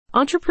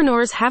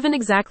Entrepreneurs haven't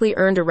exactly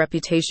earned a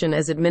reputation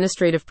as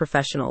administrative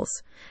professionals.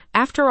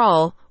 After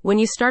all, when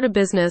you start a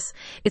business,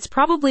 it's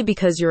probably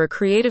because you're a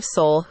creative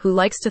soul who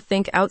likes to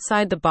think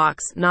outside the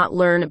box, not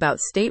learn about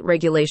state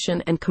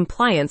regulation and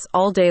compliance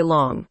all day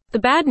long. The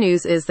bad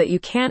news is that you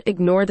can't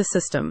ignore the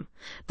system.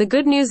 The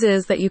good news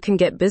is that you can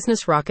get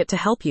Business Rocket to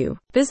help you.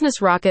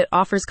 Business Rocket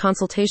offers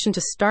consultation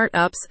to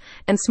startups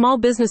and small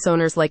business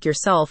owners like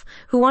yourself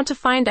who want to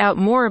find out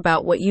more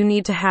about what you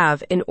need to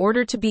have in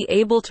order to be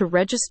able to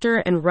register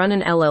and run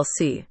an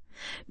LLC.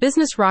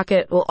 Business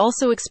Rocket will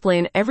also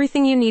explain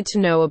everything you need to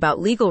know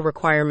about legal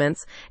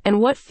requirements and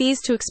what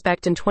fees to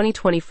expect in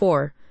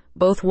 2024,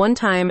 both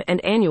one-time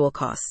and annual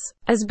costs.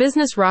 As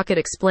Business Rocket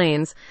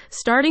explains,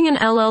 starting an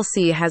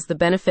LLC has the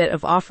benefit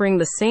of offering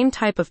the same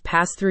type of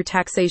pass-through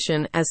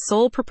taxation as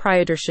sole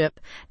proprietorship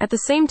at the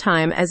same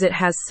time as it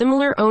has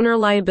similar owner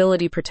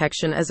liability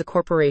protection as a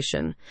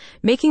corporation,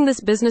 making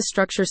this business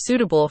structure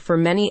suitable for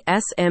many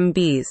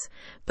SMBs.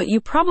 But you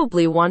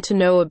probably want to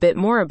know a bit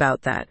more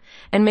about that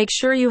and make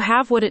sure you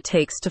have what it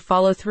takes to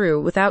follow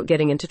through without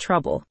getting into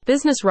trouble.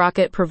 Business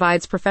Rocket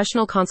provides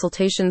professional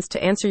consultations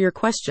to answer your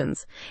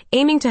questions,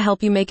 aiming to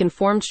help you make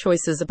informed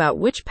choices about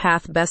which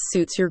path best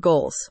suits your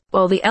goals.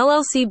 While the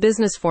LLC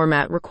business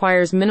format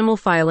requires minimal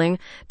filing,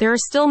 there are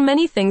still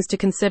many things to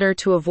consider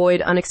to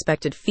avoid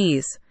unexpected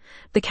fees.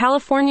 The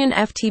Californian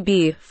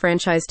FTB,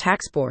 Franchise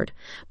Tax Board,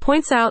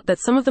 points out that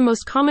some of the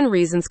most common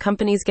reasons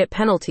companies get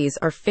penalties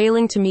are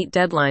failing to meet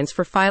deadlines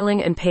for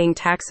filing and paying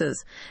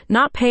taxes,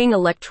 not paying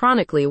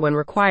electronically when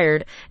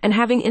required, and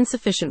having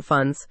insufficient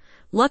funds.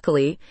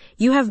 Luckily,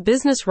 you have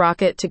Business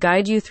Rocket to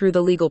guide you through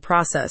the legal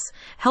process,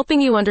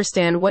 helping you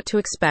understand what to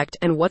expect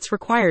and what's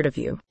required of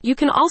you. You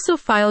can also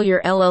file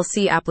your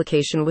LLC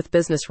application with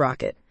Business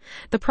Rocket.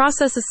 The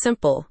process is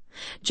simple.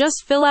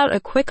 Just fill out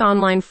a quick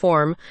online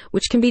form,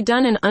 which can be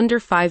done in under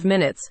 5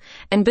 minutes,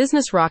 and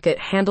Business Rocket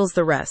handles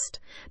the rest.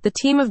 The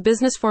team of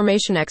business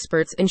formation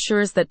experts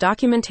ensures that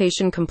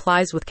documentation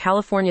complies with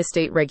California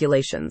state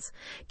regulations,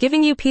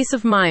 giving you peace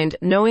of mind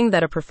knowing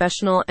that a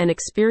professional and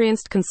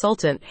experienced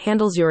consultant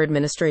handles your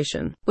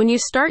administration. When you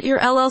start your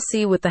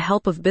LLC with the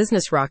help of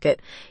Business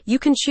Rocket, you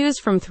can choose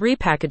from 3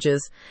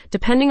 packages,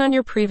 depending on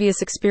your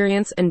previous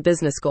experience and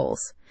business goals.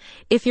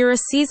 If you're a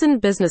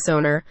seasoned business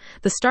owner,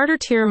 the starter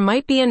tier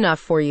might be enough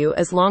for you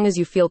as long as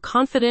you feel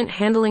confident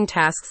handling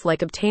tasks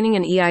like obtaining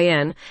an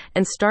EIN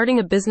and starting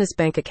a business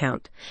bank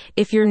account.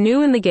 If you're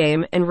new in the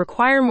game and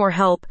require more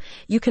help,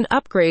 you can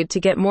upgrade to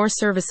get more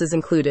services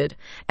included,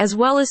 as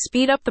well as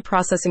speed up the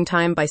processing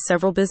time by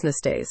several business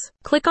days.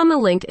 Click on the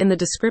link in the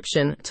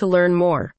description to learn more.